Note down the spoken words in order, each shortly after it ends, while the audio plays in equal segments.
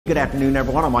Good afternoon,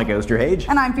 everyone. I'm Mike Osterhage.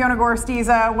 And I'm Fiona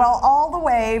Gorstiza. Well, all the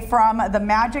way from the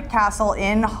Magic Castle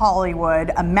in Hollywood,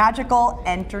 a magical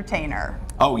entertainer.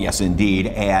 Oh, yes, indeed.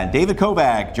 And David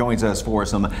Kovac joins us for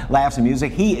some laughs and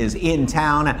music. He is in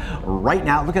town right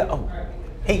now. Look at, oh,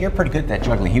 hey, you're pretty good at that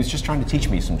juggling. He was just trying to teach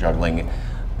me some juggling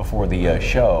before the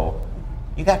show.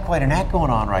 You got quite an act going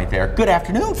on right there. Good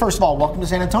afternoon. First of all, welcome to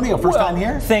San Antonio. First time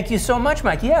here? Thank you so much,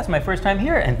 Mike. Yes, my first time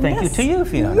here, and thank you to you,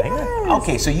 Fiona. Yes.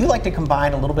 Okay, so you like to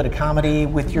combine a little bit of comedy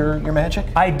with your magic?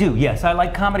 I do, yes. I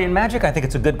like comedy and magic. I think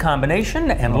it's a good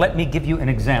combination, and let me give you an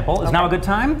example. Is now a good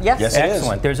time? Yes. Yes, it is.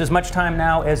 Excellent. There's as much time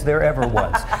now as there ever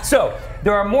was. So,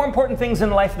 there are more important things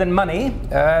in life than money,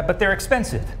 but they're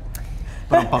expensive.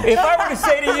 If I were to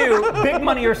say to you, big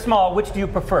money or small, which do you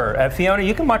prefer? Fiona,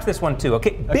 you can watch this one too,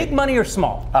 okay? Big money or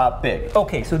small? Big.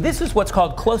 Okay, so this is what's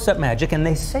called close-up magic, and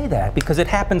they say that because it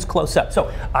happens close up.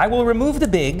 So I will remove the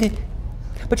big,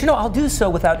 but you know, I'll do so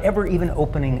without ever even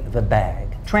opening the bag.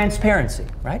 Transparency,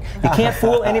 right? You can't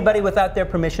fool anybody without their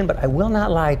permission, but I will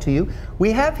not lie to you.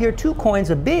 We have here two coins,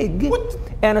 a big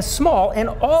and a small, and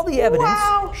all the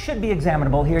evidence should be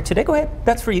examinable here today. Go ahead,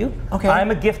 that's for you. Okay.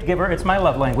 I'm a gift giver, it's my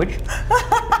love language.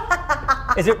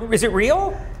 Is it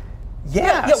real?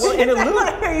 Yes. Yeah, well, an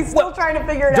illusion. He's still trying to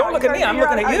figure it out. Don't look at me, I'm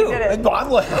looking at you.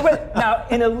 I'm Now,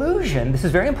 an illusion, this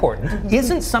is very important,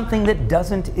 isn't something that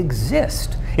doesn't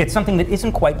exist. It's something that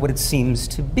isn't quite what it seems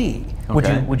to be.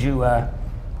 Okay. Would you,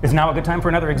 is now a good time for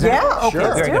another example? Yeah, okay,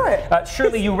 sure. let's do it.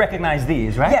 Surely you recognize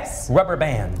these, right? Yes. Rubber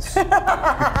bands.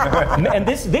 And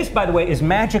this, by the way, is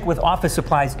magic with office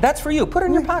supplies. That's for you. Put it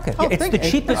in your pocket. Oh, It's the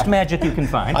cheapest magic you can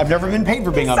find. I've never been paid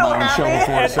for being on so my own show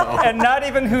happy. before, so. And not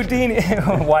even Houdini,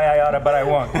 why I oughta, but I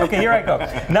won't. Okay, here I go.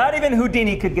 Not even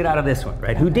Houdini could get out of this one,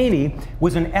 right? Houdini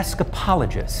was an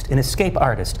escapologist, an escape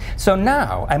artist. So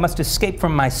now I must escape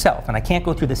from myself, and I can't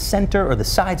go through the center or the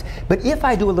sides. But if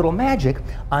I do a little magic,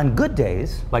 on good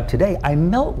days, like today, I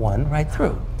melt one right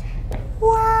through.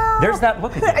 Wow. There's that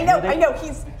look again. I know.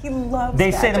 He loves They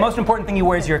say magic. the most important thing you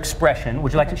wear is your expression.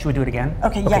 Would you like to, should we do it again?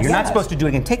 Okay, yes. You're not Yes. supposed to do it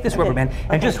again. Take this rubber band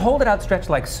and just hold it outstretched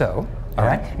like so. All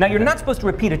right? Now, you're not supposed to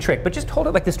repeat a trick, but just hold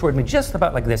it like this toward me, just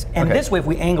about like this. And this way, if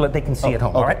we angle it, they can see at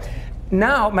home, all right?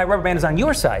 Now, my rubber band is on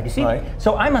your side, you see? Right.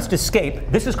 So I must escape.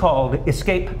 This is called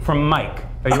escape from Mike.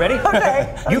 Are you ready?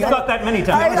 Okay. You've thought that many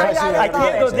times. I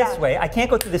can't go this way. I can't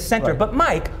go through the center. But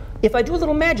Mike, if I do a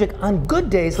little magic on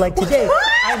good days like today,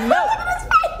 I melt.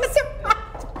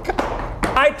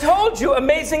 I told you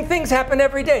amazing things happen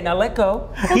every day. Now let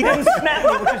go. He didn't snap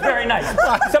me, which is very nice.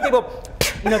 Some people,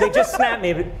 they just snap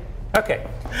me. Okay,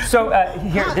 so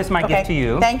here, this is my gift to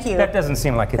you. Thank you. That doesn't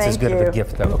seem like it's as good of a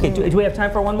gift, though. Okay, do we have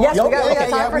time for one more? Yes, we got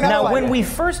time for another Now, one. when we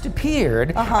first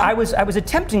appeared, I was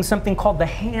attempting something called the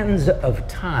Hands of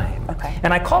Time. Okay.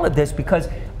 And I call it this because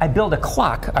I build a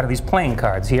clock out of these playing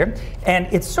cards here, and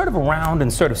it's sort of round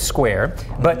and sort of square,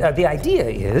 but the idea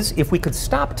is if we could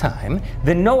stop time,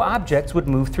 then no objects would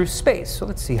move through space. So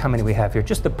let's see how many we have here.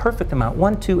 Just the perfect amount,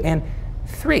 1, 2, and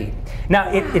 3. Now,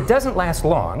 it doesn't last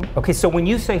long. Okay, so when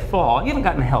you say fall, you haven't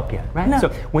gotten help yet, right? No. So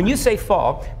when you say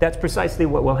fall, that's precisely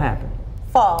what will happen.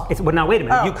 Fall. Well, now wait a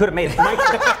minute. You could have made it.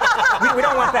 we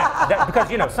don't want that.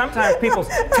 Because, sometimes people's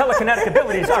telekinetic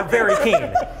abilities are very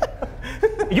keen.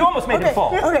 You almost made him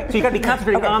fall. Okay. So you got to be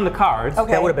concentrating on the cards.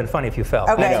 Okay. That would have been funny if you fell.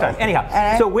 Okay. Next time.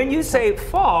 Anyhow, so when you say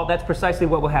fall, that's precisely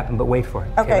what will happen. But wait for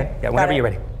it. Okay. Ready? Yeah, whenever you're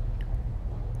ready.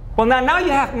 Well, now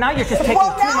you're just taking too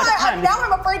much time. Now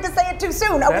I'm afraid to say it too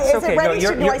soon. Okay, That's is it ready?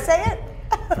 Do I say it?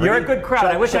 You're a good crowd.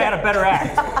 I wish I had a better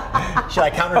act. Should I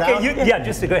count it down? Yeah,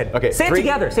 just go ahead. Okay, Say it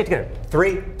together. Say it together.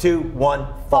 3, 2, 1,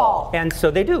 fall. And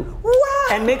so they do. Wow.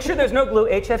 And make sure there's no glue.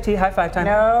 HFT, high five time.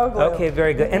 No glue. Okay,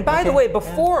 very good. And by the way,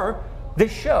 before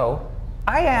this show,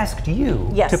 I asked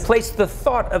you to place the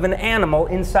thought of an animal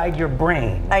inside your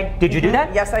brain. Did you do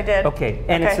that? Yes, I did. Okay,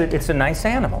 and it's a nice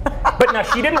animal. But now,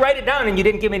 she didn't write it down, and you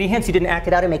didn't give me any hints. You didn't act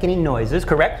it out and make any noises,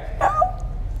 correct? No.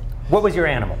 What was your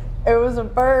animal? It was a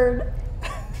bird.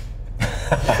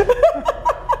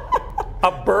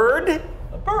 A bird?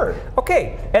 A bird.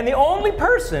 Okay, and the only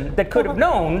person that could have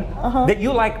known that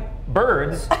you like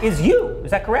birds is you.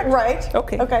 Is that correct? Right.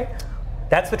 Okay. Okay.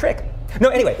 That's the trick. No,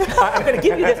 anyway, I'm going to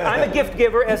give you this. I'm a gift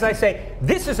giver, as I say.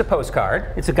 This is a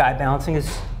postcard. It's a guy balancing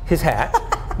his hat.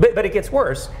 But it gets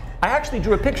worse. I actually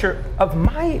drew a picture of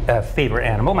my favorite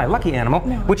animal, my lucky animal,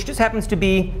 which just happens to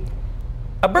be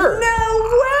a bird. No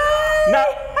way! Now,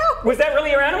 Was that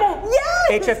really your animal?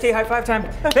 Yes! HFT high five time.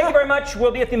 Thank you very much.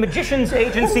 We'll be at the Magicians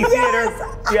Agency Theater.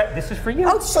 Yeah, this is for you.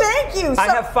 Oh, thank you. I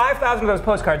have 5,000 of those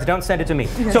postcards. Don't send it to me.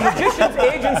 So Magicians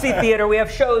Agency Theater, we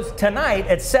have shows tonight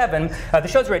at 7. The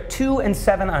shows are at 2 and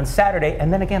 7 on Saturday,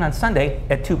 and then again on Sunday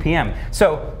at 2 p.m.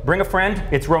 So bring a friend.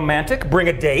 It's romantic. Bring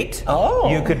a date. Oh.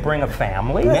 You could bring a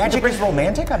family. Magic is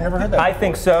romantic? I've never heard that I before.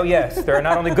 think so, yes. There are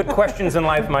not only good questions in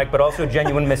life, Mike, but also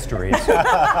genuine mysteries. What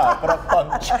a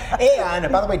punch.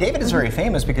 And by the way, David is very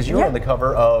famous because you're on the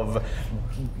cover of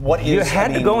what is... You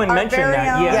had to go and mention very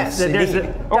that. own Yes. Yes,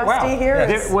 Dusty here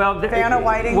is Vanna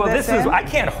Whiting. Well, this is... I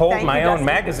can't hold Thank my you, own Dusty.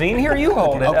 magazine. Here, you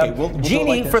hold it. Okay, we'll do it Jeannie,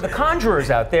 like this. for the conjurers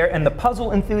out there and the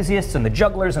puzzle enthusiasts and the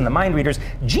jugglers and the mind readers,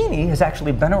 Jeannie has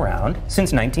actually been around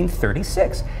since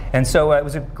 1936. And so it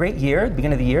was a great year. At the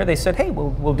beginning of the year, they said, hey,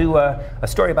 we'll do a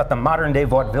story about the modern day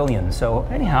vaudevillian. So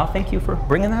anyhow, thank you for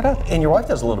bringing that up. And your wife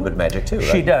does a little bit of magic too,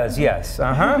 right? She does, yes.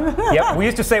 Yep. We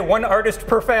used to say one artist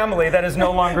per family. That is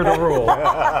no longer the rule.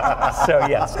 So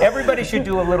yes, everybody should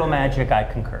do a little magic. I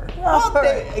concur. Well,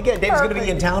 again, Dave's going to be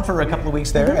in town for a couple of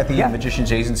weeks there at the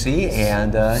Magicians Agency,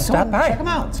 and Stop by. check him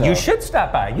out. So. You should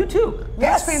stop by. You too.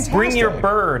 That's fantastic. Bring your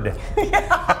bird.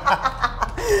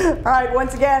 All right,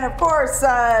 once again, of course,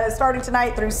 starting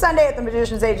tonight through Sunday at the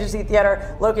Magicians Agency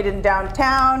Theater, located in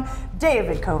downtown.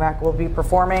 David Kovac will be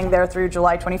performing there through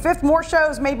July 25th. More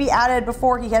shows may be added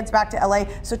before he heads back to LA,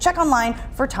 so check online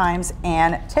for times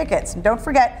and tickets. And don't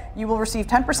forget, you will receive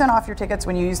 10% off your tickets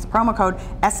when you use the promo code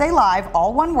SALive,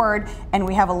 all one word, and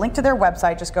we have a link to their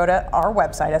website. Just go to our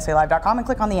website, SALive.com, and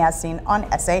click on the As Seen on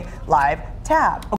SA Live tab.